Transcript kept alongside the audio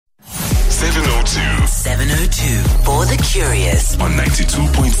702. 702 for the curious. On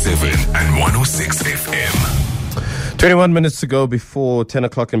 92.7 and 106 FM. 21 minutes to go before 10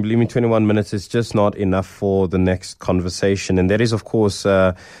 o'clock, and believe me, 21 minutes is just not enough for the next conversation. And that is, of course,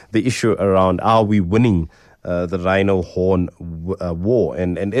 the issue around, are we winning the rhino horn war?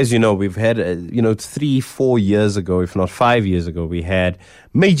 And as you know, we've had, 3-4 years ago, if not 5 years ago, we had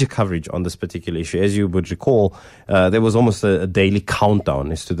major coverage on this particular issue. As you would recall, there was almost a daily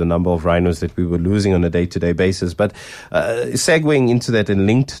countdown as to the number of rhinos that we were losing on a day-to-day basis. But segueing into that and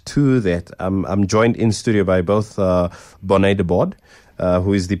linked to that, I'm joined in studio by both Bonne de Bod,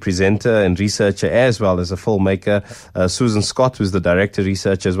 who is the presenter and researcher as well as a filmmaker, Susan Scott, who is the director,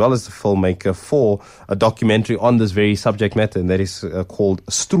 researcher, as well as the filmmaker for a documentary on this very subject matter, and that is called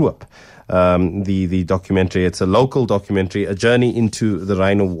Stroop. The documentary, it's a local documentary, a journey into the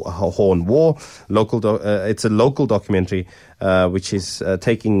rhino horn war. It's a local documentary which is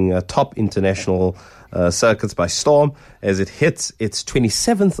taking top international circuits by storm as it hits its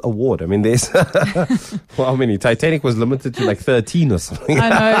 27th award. I mean, there's how many? Titanic was limited to like 13 or something. I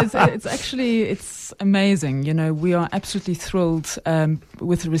know, it's amazing. You know, we are absolutely thrilled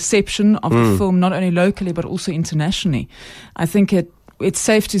with the reception of the film, not only locally but also internationally. I think it's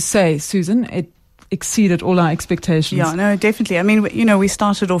safe to say, Susan, it exceeded all our expectations. Yeah, no, definitely. I mean, we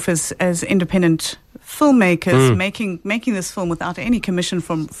started off as independent filmmakers, making this film without any commission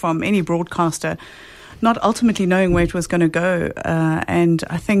from any broadcaster, not ultimately knowing where it was going to go. And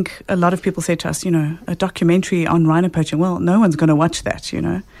I think a lot of people said to us, a documentary on rhino poaching, well, no one's going to watch that,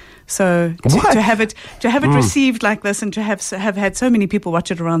 So to have it received like this, and to have had so many people watch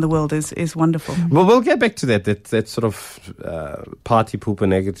it around the world is wonderful. Well, we'll get back to that sort of party pooper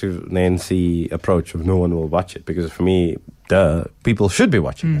negative Nancy approach of no one will watch it, because for me, people should be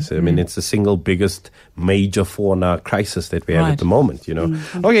watching this. I mean, it's the single biggest major fauna crisis that we have at the moment,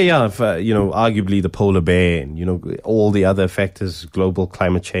 Okay, yeah, arguably the polar bear and, all the other factors, global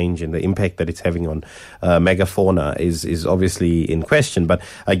climate change and the impact that it's having on megafauna is obviously in question. But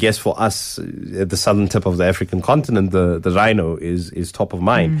I guess for us, at the southern tip of the African continent, the rhino is top of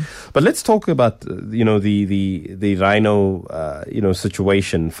mind. But let's talk about, the rhino,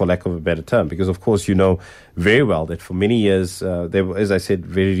 situation, for lack of a better term, because of course, very well that for many years, as I said,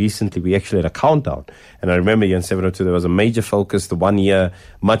 very recently, we actually had a countdown. And I remember here in 702, there was a major focus the 1 year,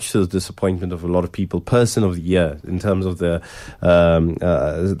 much to the disappointment of a lot of people, person of the year, in terms of the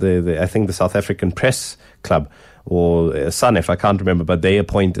I think the South African Press Club, or SANEF, I can't remember, but they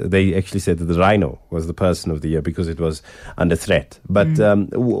actually said that the rhino was the person of the year because it was under threat. But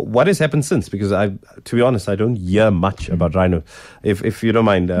what has happened since? Because to be honest, I don't hear much about rhino. If you don't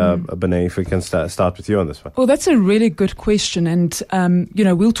mind, Benet, if we can start with you on this one. Well, that's a really good question. And,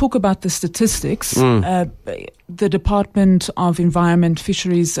 we'll talk about the statistics. The Department of Environment,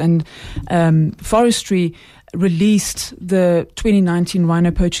 Fisheries and Forestry released the 2019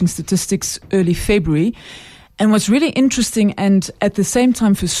 rhino poaching statistics early February. And what's really interesting and at the same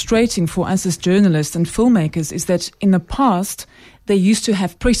time frustrating for us as journalists and filmmakers is that in the past, they used to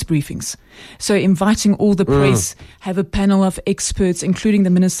have press briefings. So inviting all the press, have a panel of experts, including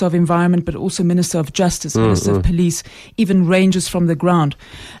the Minister of Environment, but also Minister of Justice, Minister of Police, even rangers from the ground,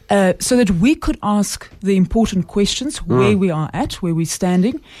 so that we could ask the important questions, where we are at, where we're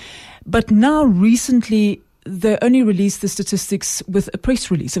standing. But now recently, they only released the statistics with a press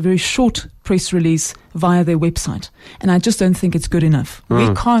release, a very short press release via their website. And I just don't think it's good enough.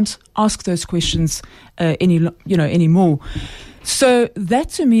 We can't ask those questions anymore. So that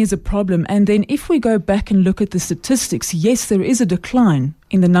to me is a problem. And then if we go back and look at the statistics, yes, there is a decline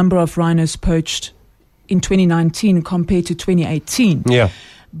in the number of rhinos poached in 2019 compared to 2018. Yeah.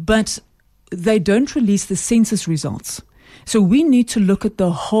 But they don't release the census results. So we need to look at the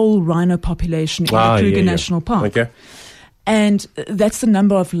whole rhino population in the Kruger National Park. Okay. And that's the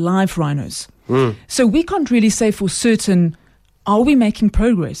number of live rhinos. So we can't really say for certain, are we making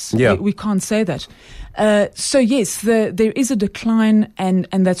progress? Yeah. We can't say that. So yes, there is a decline, and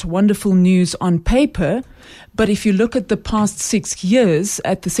that's wonderful news on paper. But if you look at the past 6 years,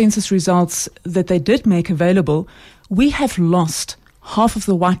 at the census results that they did make available, we have lost half of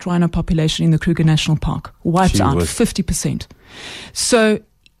the white rhino population in the Kruger National Park, wiped out 50%. So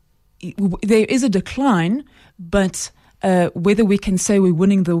there is a decline, but whether we can say we're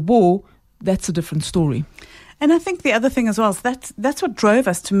winning the war, that's a different story. And I think the other thing as well is that's what drove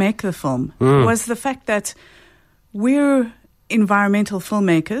us to make the film, was the fact that we're environmental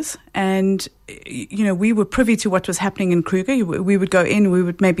filmmakers, and we were privy to what was happening in Kruger. We would go in, we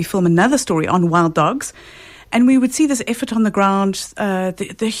would maybe film another story on wild dogs. And we would see this effort on the ground,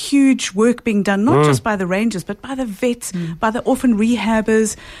 the huge work being done, not just by the rangers, but by the vets, by the orphan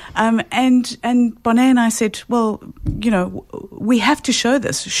rehabbers. And Bonnet and I said, well, we have to show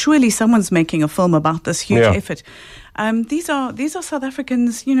this. Surely someone's making a film about this huge effort. These are South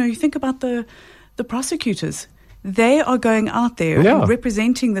Africans. You think about the prosecutors. They are going out there and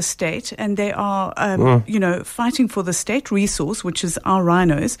representing the state, and they are, fighting for the state resource, which is our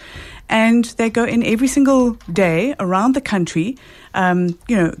rhinos. And they go in every single day around the country.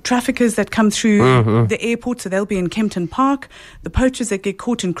 Traffickers that come through the airport, so they'll be in Kempton Park. The poachers that get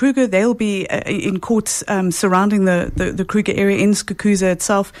caught in Kruger, they'll be in courts surrounding the Kruger area in Skukuza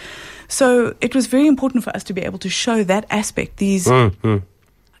itself. So it was very important for us to be able to show that aspect. These.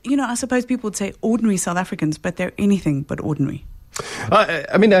 I suppose people would say ordinary South Africans, but they're anything but ordinary.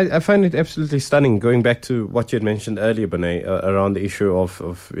 I find it absolutely stunning, going back to what you had mentioned earlier, Bonnet, around the issue of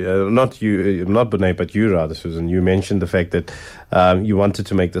not Bonnet, but you rather, Susan. You mentioned the fact that you wanted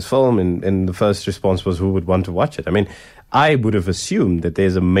to make this film, and the first response was, who would want to watch it? I mean, I would have assumed that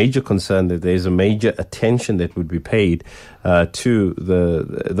there's a major concern, that there's a major attention that would be paid to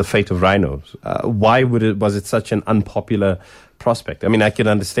the fate of rhinos. Why was it such an unpopular prospect? I mean, I can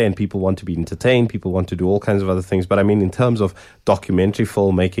understand people want to be entertained, people want to do all kinds of other things, but I mean, in terms of documentary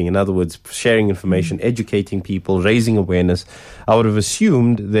filmmaking, in other words, sharing information, educating people, raising awareness, I would have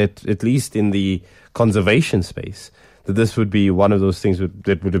assumed that, at least in the conservation space, that this would be one of those things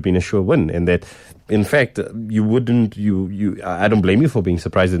that would have been a sure win, and that, in fact, I don't blame you for being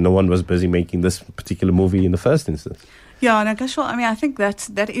surprised that no one was busy making this particular movie in the first instance. Yeah, and I think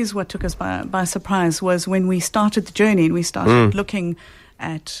that is what took us by surprise, was when we started the journey and we started looking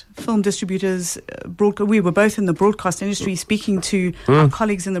at film distributors. We were both in the broadcast industry, speaking to our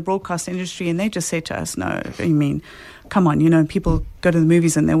colleagues in the broadcast industry, and they just said to us, no, I mean, come on, people go to the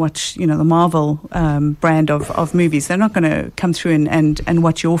movies and they watch, the Marvel brand of movies. They're not going to come through and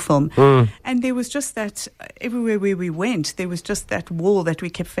watch your film. And there was just that, everywhere where we went, there was just that wall that we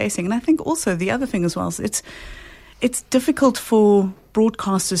kept facing. And I think also the other thing as well is it's difficult for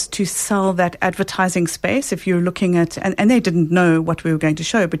broadcasters to sell that advertising space if you're looking at, and they didn't know what we were going to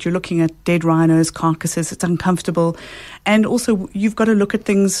show, but you're looking at dead rhinos, carcasses, it's uncomfortable. And also you've got to look at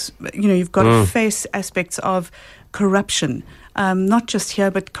things, you've got to face aspects of corruption, not just here,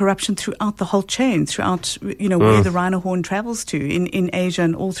 but corruption throughout the whole chain, throughout, where the rhino horn travels to in Asia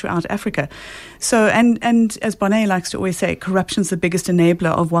and all throughout Africa. So, and as Bonnet likes to always say, corruption's the biggest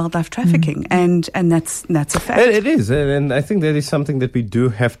enabler of wildlife trafficking, and that's a fact. It is, and I think that is something that we do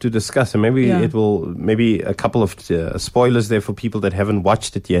have to discuss, and maybe maybe a couple of spoilers there for people that haven't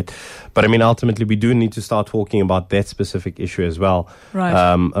watched it yet. But I mean, ultimately, we do need to start talking about that specific issue as well, right.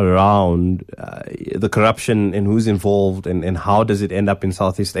 Around the corruption and who's involved, and how does it end up in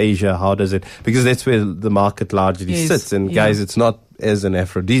Southeast Asia? How does it? Because that's where the market largely sits. And guys, it's not as an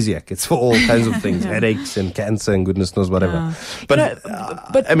aphrodisiac. It's for all kinds of things, headaches and cancer and goodness knows whatever. Yeah.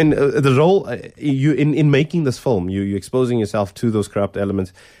 But I mean, the role you in making this film, you're exposing yourself to those corrupt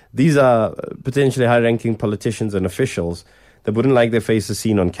elements. These are potentially high-ranking politicians and officials that wouldn't like their faces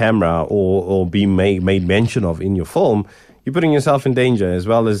seen on camera or be made mention of in your film. You're putting yourself in danger, as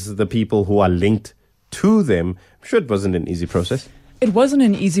well as the people who are linked to them. I'm sure it wasn't an easy process. It wasn't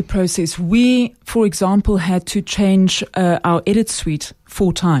an easy process. We, for example, had to change our edit suite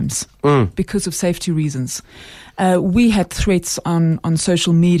 4 times because of safety reasons. We had threats on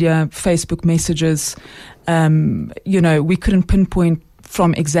social media, Facebook messages. We couldn't pinpoint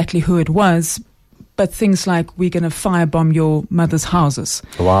from exactly who it was, but things like, we're going to firebomb your mother's houses.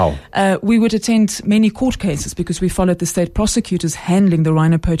 Wow. We would attend many court cases because we followed the state prosecutors handling the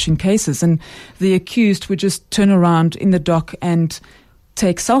rhino poaching cases, and the accused would just turn around in the dock and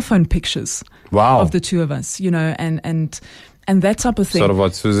take cell phone pictures of the two of us, and that type of thing. Sort of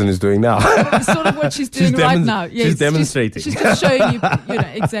what Susan is doing now. Sort of what she's doing right now. Yes, she's demonstrating. She's just showing you,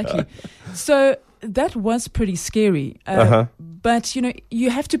 exactly. So that was pretty scary. But, you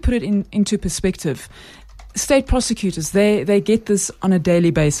have to put it into perspective. State prosecutors, they get this on a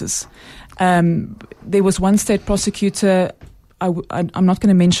daily basis. There was one state prosecutor, I'm not going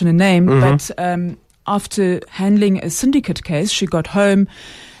to mention a name, but after handling a syndicate case, she got home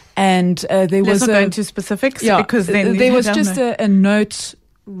and there was not going into specifics, because then there was just a note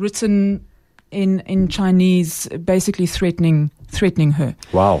written in Chinese, basically threatening her.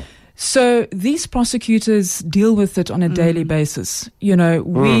 Wow. So these prosecutors deal with it on a daily basis.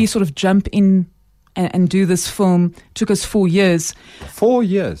 We sort of jump in and do this film. It took us 4 years. 4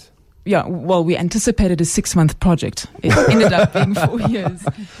 years? Yeah, well, we anticipated a 6-month project. It ended up being 4 years.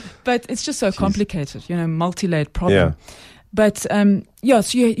 But it's just so complicated, multi-layered problem. But so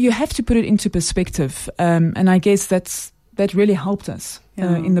you have to put it into perspective, and I guess that really helped us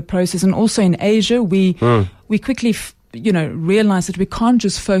in the process. And also in Asia, we quickly realized that we can't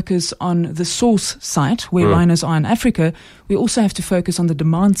just focus on the source site where rhinos are in Africa. We also have to focus on the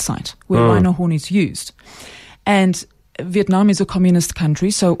demand site where rhino horn is used. And Vietnam is a communist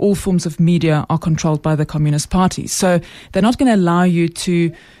country, so all forms of media are controlled by the Communist Party. So they're not going to allow you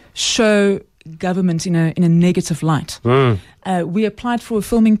to show government in a negative light. We applied for a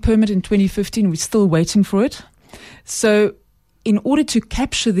filming permit in 2015. We're still waiting for it. So in order to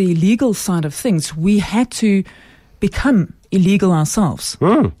capture the illegal side of things, we had to become illegal ourselves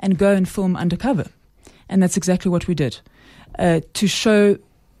and go and film undercover. And that's exactly what we did, to show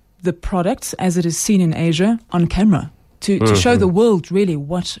the product as it is seen in Asia on camera, to show the world really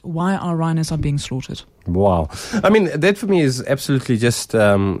why our rhinos are being slaughtered. Wow. I mean, that for me is absolutely just,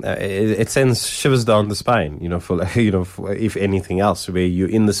 it sends shivers down the spine, for if anything else, where you're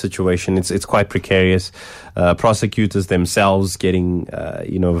in the situation, it's quite precarious. Prosecutors themselves getting,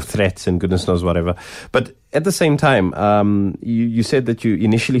 threats and goodness knows whatever. But at the same time, you said that you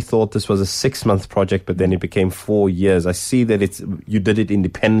initially thought this was a 6-month project, but then it became 4 years. I see that you did it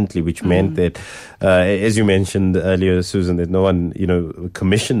independently, which meant that, as you mentioned earlier, Susan, that no one,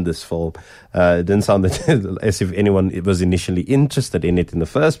 commissioned this film. It didn't sound as if anyone was initially interested in it in the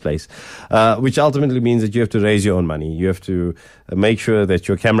first place, which ultimately means that you have to raise your own money. You have to make sure that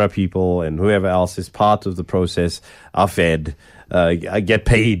your camera people and whoever else is part of the process are fed, get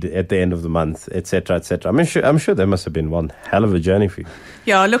paid at the end of the month, etc., etc. I'm sure that must have been one hell of a journey for you.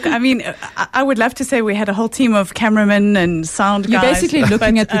 Yeah, look, I mean, I would love to say we had a whole team of cameramen and sound guys. You're basically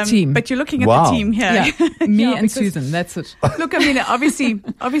looking at the team. But you're looking at the team here. Yeah. Me and Susan, that's it. Look, I mean, obviously,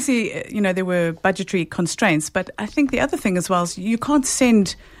 there were budgetary constraints, but I think the other thing as well is you can't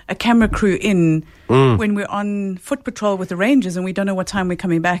send a camera crew in when we're on foot patrol with the rangers and we don't know what time we're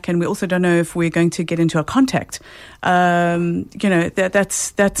coming back, and we also don't know if we're going to get into a contact. That's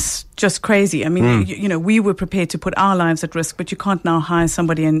just crazy. I mean, we were prepared to put our lives at risk, but you can't now hire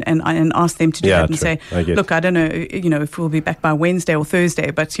somebody and ask them to do that and say, look, I don't know, if we'll be back by Wednesday or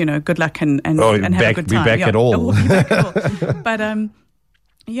Thursday, but good luck and have a good time. Be back at all. We'll be back at all. But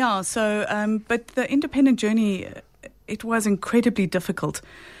but the independent journey, it was incredibly difficult.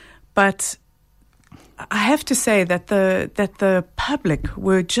 But I have to say that the public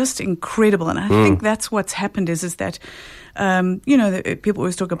were just incredible, and I think that's what's happened is that people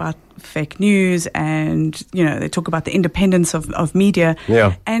always talk about fake news, and they talk about the independence of media,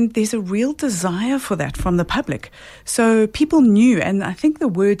 and there's a real desire for that from the public. So people knew, and I think the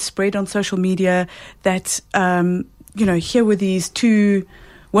word spread on social media that here were these two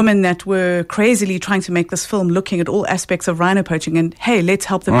women that were crazily trying to make this film looking at all aspects of rhino poaching, and hey, let's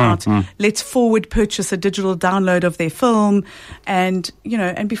help them out. Let's forward purchase a digital download of their film. And,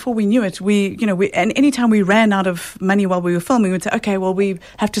 and before we knew it, and anytime we ran out of money while we were filming, we'd say, okay, well, we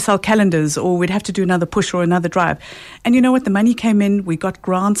have to sell calendars, or we'd have to do another push or another drive. And you know what? The money came in. We got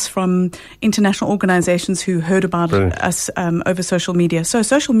grants from international organizations who heard about us over social media. So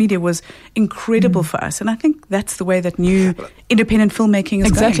social media was incredible for us. And I think that's the way that new independent filmmaking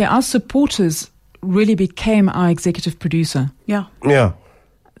is going. Exactly. Our supporters really became our executive producer. Yeah. Yeah.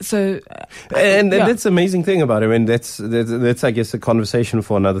 So, and that's the amazing thing about it. I mean, that's I guess a conversation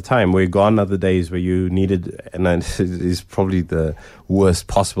for another time. We're gone are the days where you needed, and this is probably the worst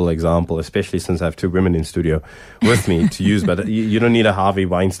possible example, especially since I have two women in studio with me to use. But you don't need a Harvey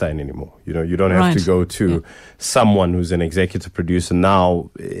Weinstein anymore. You don't have to go to someone who's an executive producer. Now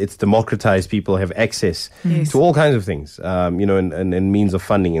it's democratized. People have access to all kinds of things, and means of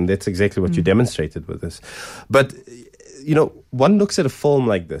funding, and that's exactly what you demonstrated with this. But one looks at a film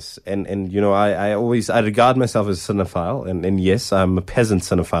like this, and I regard myself as a cinephile, and yes, I'm a peasant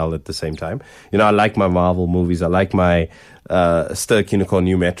cinephile at the same time. I like my Marvel movies, I like my Ster Unicorn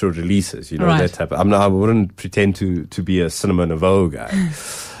New Metro releases, that type. I wouldn't pretend to be a Cinema Nouveau guy.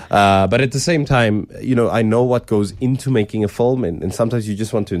 But at the same time, I know what goes into making a film, and sometimes you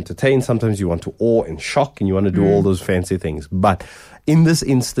just want to entertain, sometimes you want to awe and shock, and you want to do all those fancy things. But in this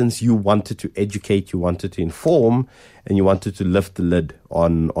instance, you wanted to educate, you wanted to inform, and you wanted to lift the lid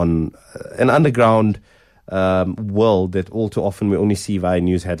on an underground world that all too often we only see via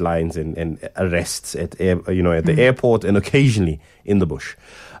news headlines and arrests at the airport and occasionally in the bush.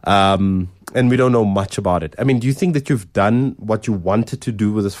 And we don't know much about it. I mean, do you think that you've done what you wanted to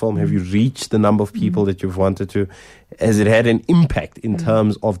do with this film? Have you reached the number of people that you've wanted to? Has it had an impact in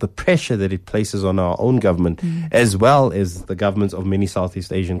terms of the pressure that it places on our own government, as well as the governments of many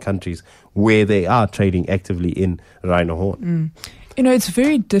Southeast Asian countries where they are trading actively in rhino horn? It's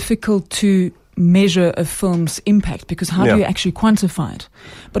very difficult to measure a film's impact, because how do you actually quantify it?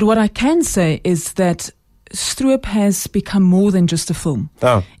 But what I can say is that Stroop has become more than just a film.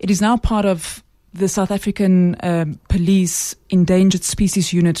 It is now part of the South African Police Endangered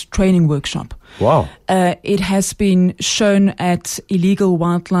Species Unit training workshop. Wow. It has been shown at illegal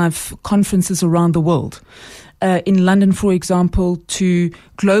wildlife conferences around the world. In London, for example, to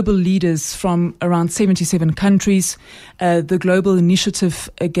global leaders from around 77 countries. The Global Initiative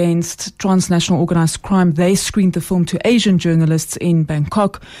Against Transnational Organized Crime, they screened the film to Asian journalists in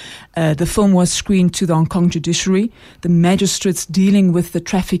Bangkok. The film was screened to the Hong Kong judiciary, the magistrates dealing with the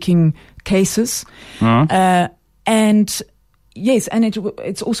trafficking cases. And yes, and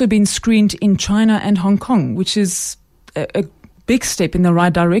it's also been screened in China and Hong Kong, which is a big step in the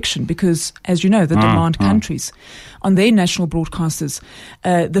right direction, because, as you know, the demand countries on their national broadcasters.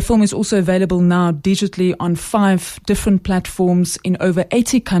 The film is also available now digitally on 5 different platforms in over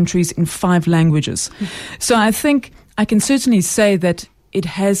 80 countries in 5 languages. So I think I can certainly say that it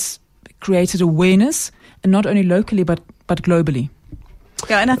has created awareness, and not only locally but globally.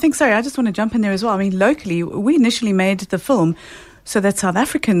 Yeah, and I think, sorry, I just want to jump in there as well. I mean, locally, we initially made the film so that South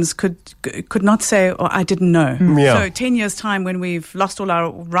Africans could not say, "Oh, I didn't know." So 10 years' time, when we've lost all our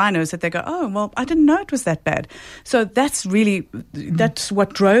rhinos, that they go, "Oh, well, I didn't know it was that bad." So that's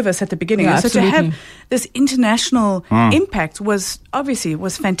what drove us at the beginning. Yeah, so absolutely. to have this international impact was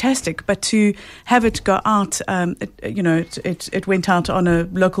fantastic, but to have it go out, it went out on a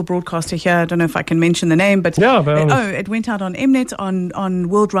local broadcaster here. I don't know if I can mention the name, but it went out on Mnet on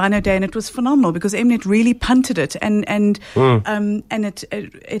World Rhino Day, and it was phenomenal because Mnet really punted it and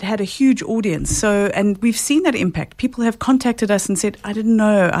it had a huge audience. So, and we've seen that impact. People have contacted us and said, "I didn't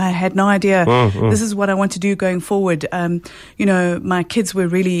know. I had no idea. This is what I want to do going forward." My kids were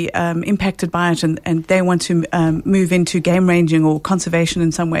really impacted by it, and they want to move into game ranging or conservation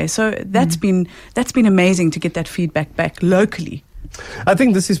in some way. So that's been amazing to get that feedback back locally. I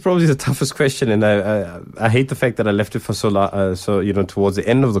think this is probably the toughest question, and I hate the fact that I left it for so towards the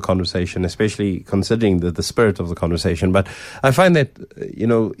end of the conversation, especially considering the spirit of the conversation. But I find that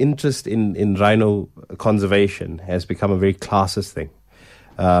interest in rhino conservation has become a very classist thing.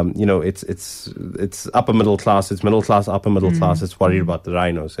 It's upper middle class, it's middle class, upper middle class. It's worried about the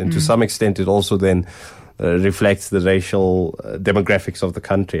rhinos, and to some extent, it also then reflects the racial demographics of the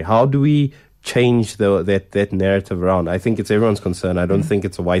country. How do we change that narrative around? I think it's everyone's concern. I don't think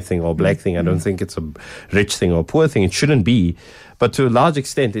it's a white thing or a black thing. I don't think it's a rich thing or a poor thing. It shouldn't be. But to a large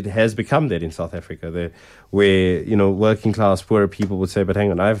extent, it has become that in South Africa, where working class, poorer people would say, "But hang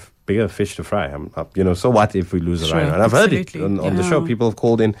on, I have bigger fish to fry. So what if we lose a rhino?" And I've heard it on the show. People have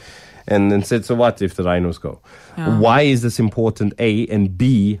called in and said, "So what if the rhinos go?" Why is this important, A? And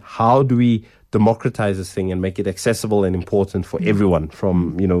B, how do we democratize this thing and make it accessible and important for everyone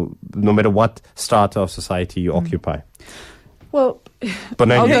from, no matter what strata of society you occupy? Well,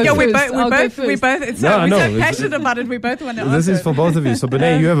 Bonnet, we're both. We're so passionate about it. We both want to answer. This is for both of you. So,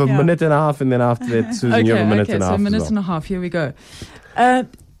 Bonnet, you have a minute and a half, and then after that, Susan, you have a minute and a half. So a minute and a half. Here we go.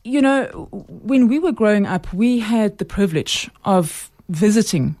 When we were growing up, we had the privilege of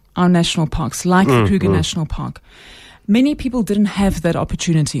visiting our national parks, like the Kruger National Park. Many people didn't have that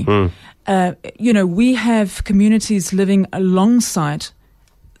opportunity. We have communities living alongside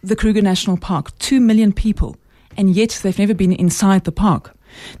the Kruger National Park, 2 million people, and yet they've never been inside the park.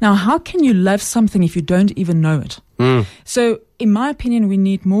 Now, how can you love something if you don't even know it? So, in my opinion, we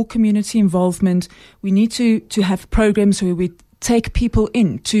need more community involvement. We need to have programs where we take people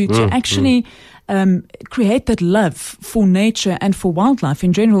in to actually create that love for nature and for wildlife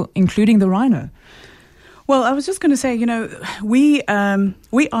in general, including the rhino. Well, I was just going to say, we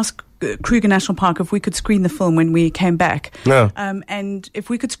asked Kruger National Park if we could screen the film when we came back. And if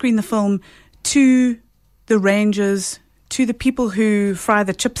we could screen the film to the rangers, to the people who fry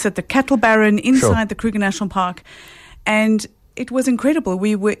the chips at the cattle barren inside the Kruger National Park. And it was incredible.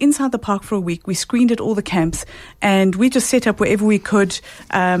 We were inside the park for a week. We screened at all the camps, and we just set up wherever we could.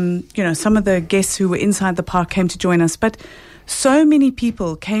 Some of the guests who were inside the park came to join us. But so many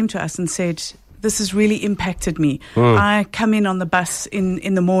people came to us and said, "This has really impacted me. I come in on the bus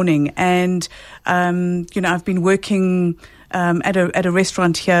in the morning, and I've been working at a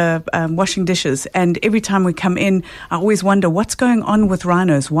restaurant here, washing dishes, and every time we come in, I always wonder what's going on with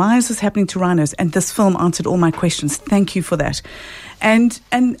rhinos. Why is this happening to rhinos? And this film answered all my questions. Thank you for that." And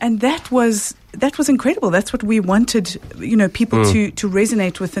that was incredible. That's what we wanted, people to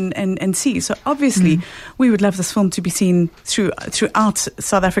resonate with and see. So obviously, we would love this film to be seen throughout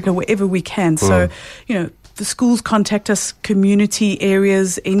South Africa wherever we can. So, the schools contact us, community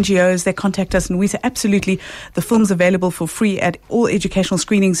areas, NGOs, they contact us, and we say, absolutely, the film's available for free at all educational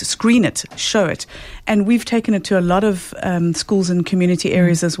screenings. Screen it, show it. And we've taken it to a lot of schools and community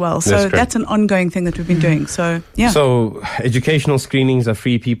areas as well. So that's an ongoing thing that we've been doing. So, yeah. So educational screenings are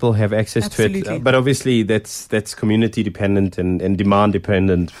free. People have access Absolutely. to it. But obviously, that's community dependent and demand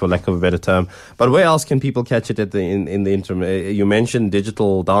dependent, for lack of a better term. But where else can people catch it in the interim? You mentioned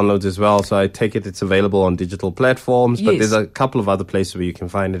digital downloads as well. So I take it it's available on digital platforms, but there's a couple of other places where you can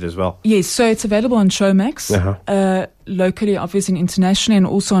find it as well. Yes, so it's available on Showmax, locally, obviously, and internationally, and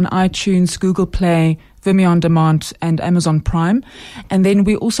also on iTunes, Google Play, Vimeo On Demand, and Amazon Prime. And then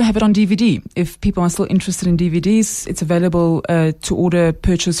we also have it on DVD. If people are still interested in DVDs, it's available to order,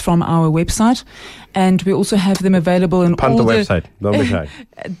 purchase from our website. And we also have them available in all the website. Don't be shy.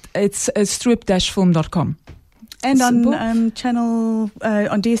 It's stroop-film.com. And on channel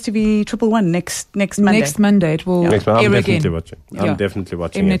on DSTV 111 next Monday. Next Monday it will I'm air definitely again. watching. I'm definitely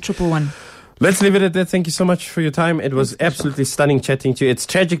watching Mnet it. 111. Let's leave it at that. Thank you so much for your time. It was absolutely stunning chatting to you. It's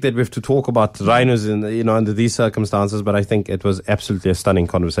tragic that we have to talk about rhinos under these circumstances, but I think it was absolutely a stunning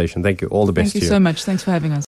conversation. Thank you. All the best to you. Thank you so much. Thanks for having us.